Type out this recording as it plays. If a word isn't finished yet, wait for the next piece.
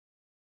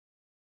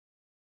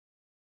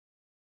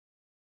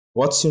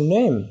What's your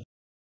name?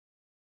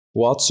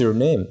 What's your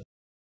name?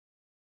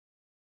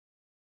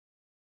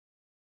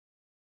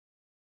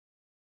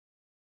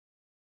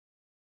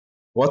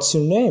 What's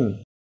your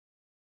name?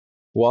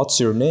 What's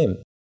your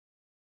name?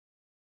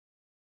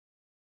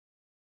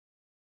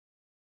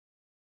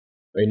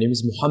 My name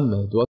is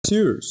Muhammad. What's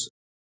yours?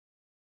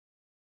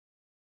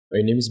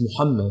 My name is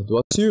Muhammad.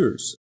 What's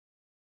yours?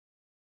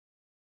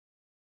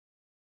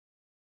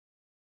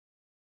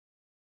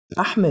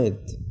 Ahmed.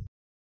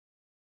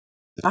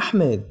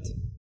 Ahmed.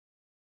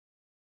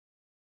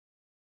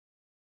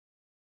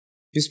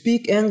 You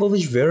speak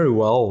English very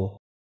well.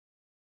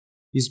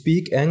 You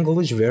speak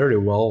English very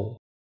well.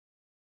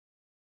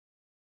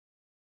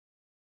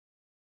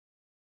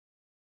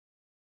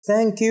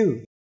 Thank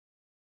you.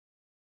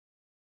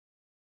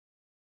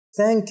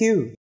 Thank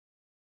you.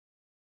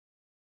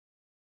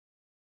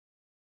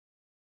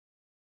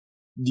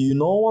 Do you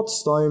know what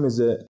time is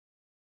it?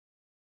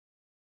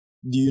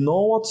 Do you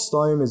know what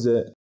time is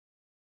it?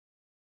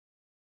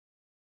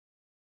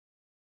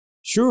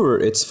 Sure,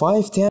 it's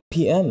 5:10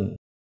 p.m.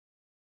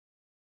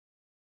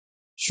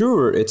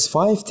 Sure, it's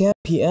 5:10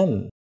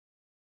 p.m.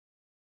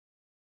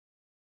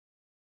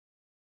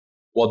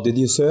 What did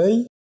you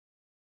say?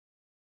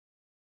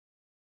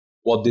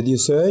 What did you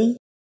say?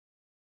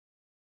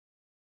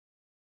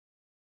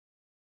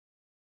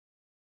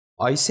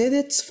 I said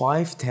it's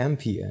 5:10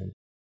 p.m.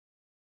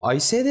 I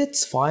said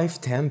it's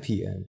 5:10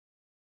 p.m.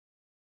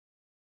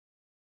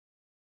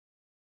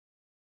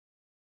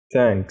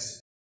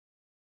 Thanks.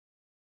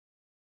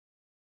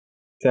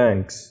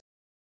 Thanks.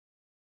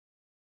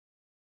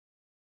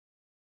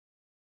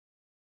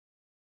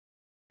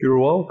 You're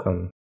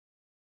welcome.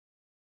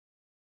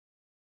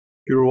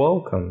 You're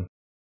welcome.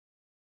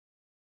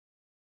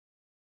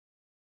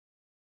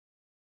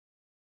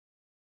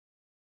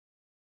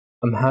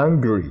 I'm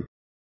hungry.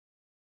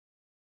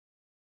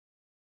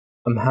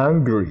 I'm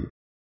hungry.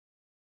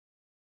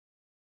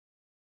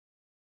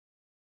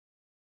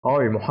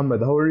 Hi,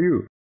 Muhammad, how are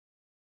you?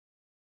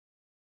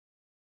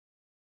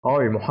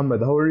 Hi,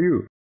 Muhammad, how are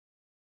you?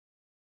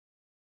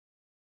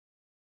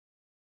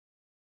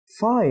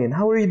 Fine,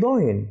 how are you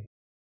doing?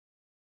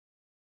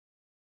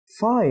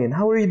 Fine,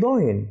 how are you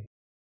doing?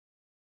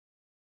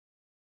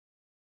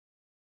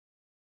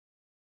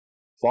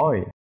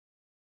 Fine.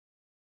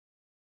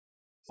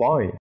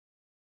 Fine.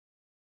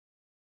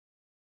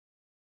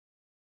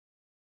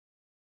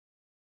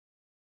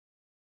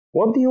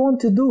 What do you want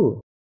to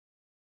do?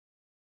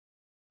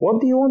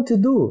 What do you want to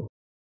do?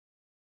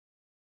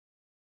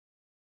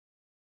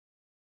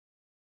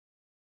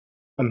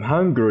 I'm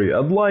hungry,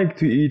 I'd like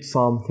to eat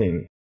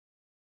something.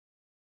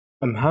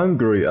 I'm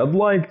hungry, I'd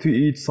like to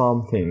eat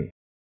something.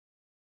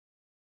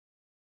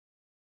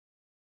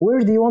 Where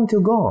do you want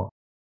to go?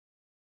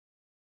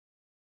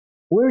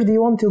 Where do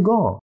you want to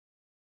go?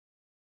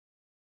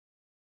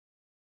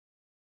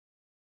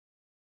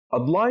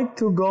 I'd like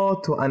to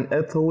go to an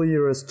Italy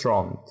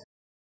restaurant.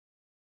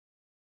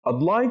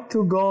 I'd like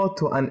to go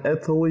to an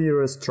Italy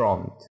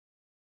restaurant.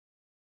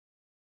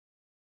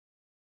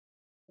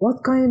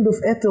 What kind of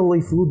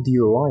Italy food do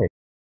you like?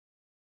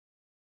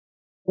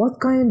 What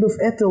kind of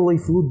Italy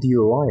food do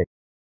you like?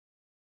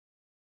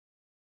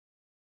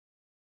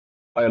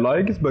 I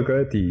like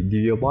spaghetti. Do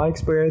you like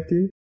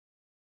spaghetti?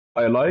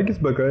 I like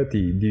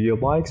spaghetti. Do you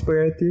like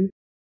spaghetti?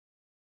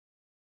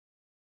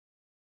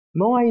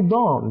 No, I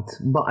don't,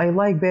 but I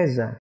like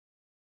pizza.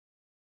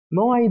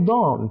 No, I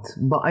don't,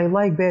 but I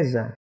like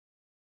pizza.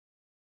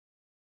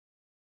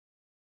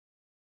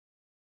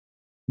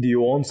 Do you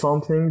want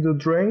something to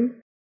drink?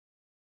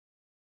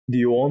 Do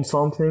you want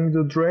something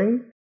to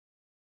drink?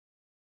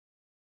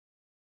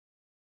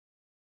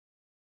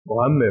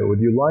 Mohammed, would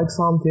you like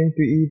something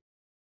to eat?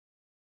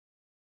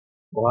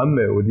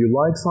 Mohammed, would you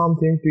like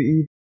something to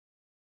eat?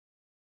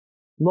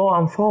 No,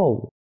 I'm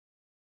full.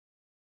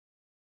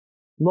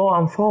 No,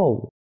 I'm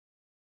full.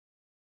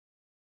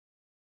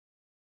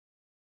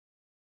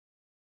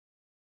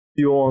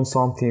 Do you want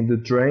something to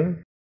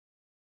drink?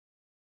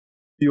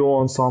 Do you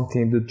want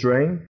something to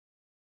drink?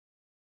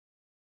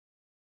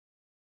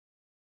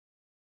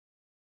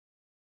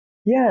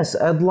 Yes,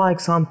 I'd like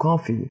some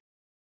coffee.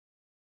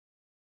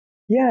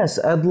 Yes,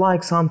 I'd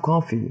like some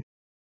coffee.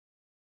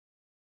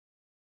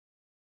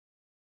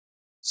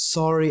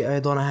 Sorry,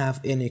 I don't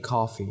have any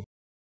coffee.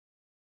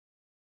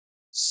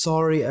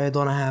 Sorry, I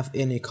don't have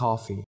any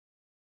coffee.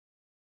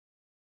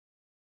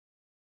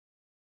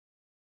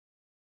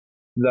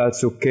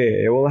 That's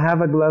okay, I will have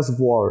a glass of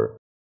water.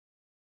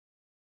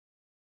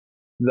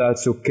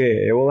 That's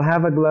okay, I will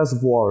have a glass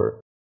of water.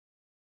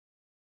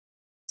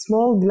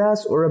 Small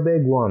glass or a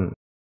big one?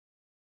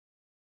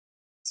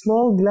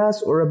 Small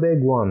glass or a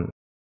big one?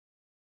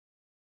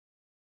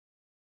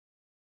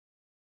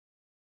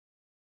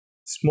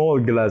 Small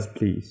glass,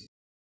 please.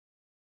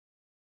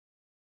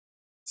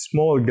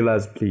 Small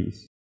glass,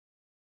 please.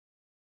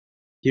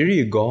 Here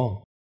you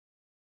go.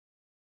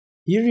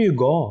 Here you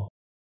go.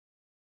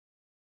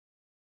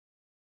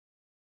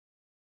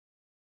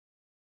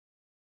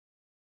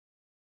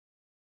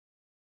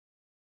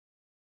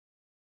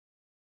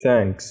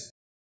 Thanks.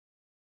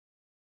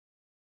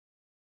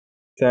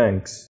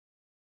 Thanks.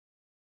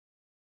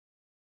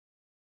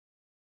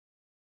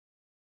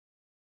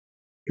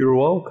 You're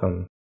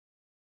welcome.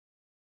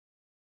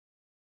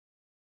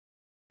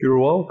 You're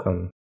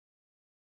welcome.